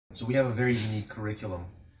So we have a very unique curriculum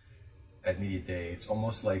at Media Dei. It's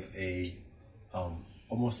almost like a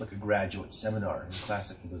graduate seminar in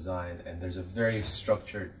classical design, and there's a very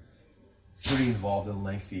structured, pretty involved and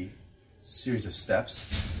lengthy series of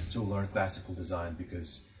steps to learn classical design.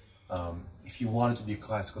 Because if you wanted to be a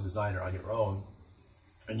classical designer on your own,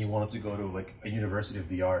 and you wanted to go to like a University of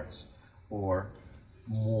the Arts or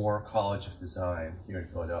Moore College of Design here in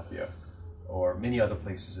Philadelphia, or many other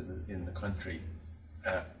places in the country,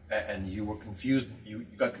 and you were confused, you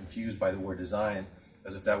got confused by the word design,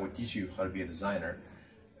 as if that would teach you how to be a designer,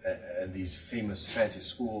 and these famous fancy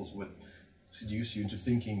schools would seduce you into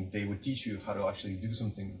thinking they would teach you how to actually do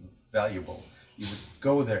something valuable. You would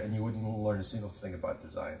go there and you wouldn't learn a single thing about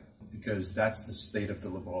design, because that's the state of the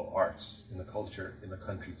liberal arts in the culture in the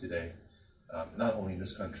country today. Not only in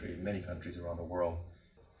this country, in many countries around the world.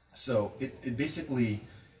 So it basically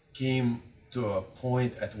came to a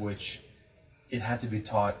point at which it had to be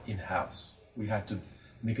taught in-house. We had to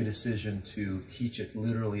make a decision to teach it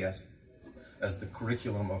literally as the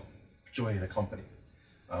curriculum of joining the company.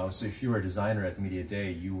 So if you were a designer at Media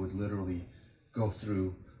Dei, you would literally go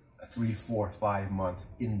through a 3, 4, 5 month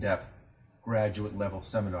in-depth graduate level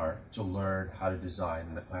seminar to learn how to design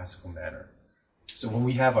in a classical manner. So when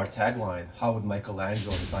we have our tagline, how would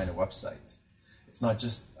Michelangelo design a website? It's not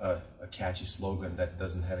just a catchy slogan that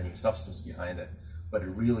doesn't have any substance behind it, but it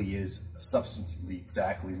really is substantively,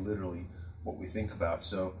 exactly, literally what we think about.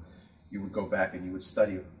 So you would go back and you would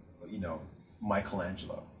study,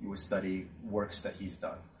 Michelangelo. You would study works that he's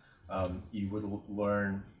done. You would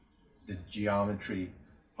learn the geometry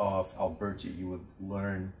of Alberti. You would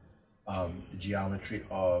learn the geometry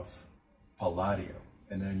of Palladio.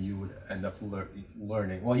 And then you would end up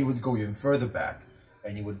learning, well, you would go even further back,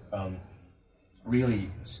 and you would really,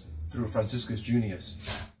 through Franciscus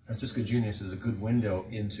Junius. Franciscus Junius is a good window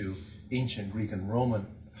into ancient Greek and Roman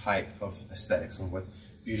height of aesthetics and what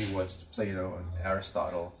beauty was to Plato and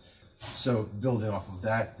Aristotle. So building off of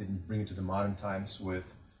that, then you bring it to the modern times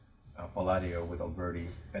with Palladio, with Alberti,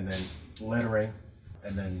 and then lettering,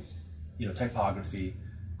 and then typography,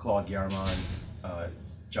 Claude Guermont,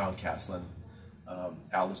 John Caslin,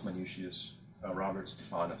 Aldus Manutius, Robert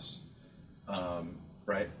Stephanus,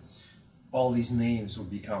 right? All these names would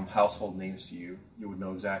become household names to you. You would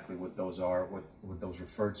know exactly what those are, what those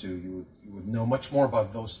refer to. You would know much more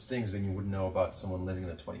about those things than you would know about someone living in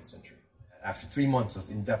the 20th century. After 3 months of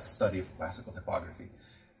in-depth study of classical typography,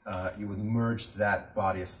 you would merge that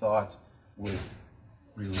body of thought with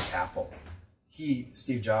really Apple.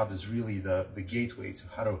 Steve Jobs, is really the gateway to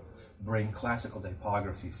how to bring classical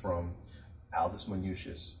typography from Aldus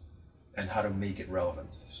Manutius and how to make it relevant.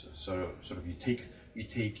 So sort of you take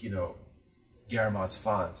Guermont's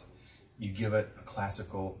font, you give it a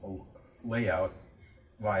classical layout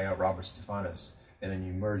via Robert Stephanus, and then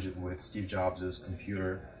you merge it with Steve Jobs'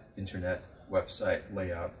 computer, internet, website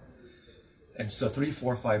layout. And so 3,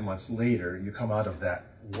 4, 5 months later, you come out of that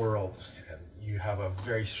world and you have a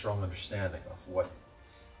very strong understanding of what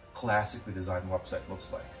a classically designed website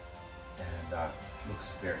looks like. And it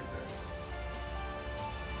looks very good.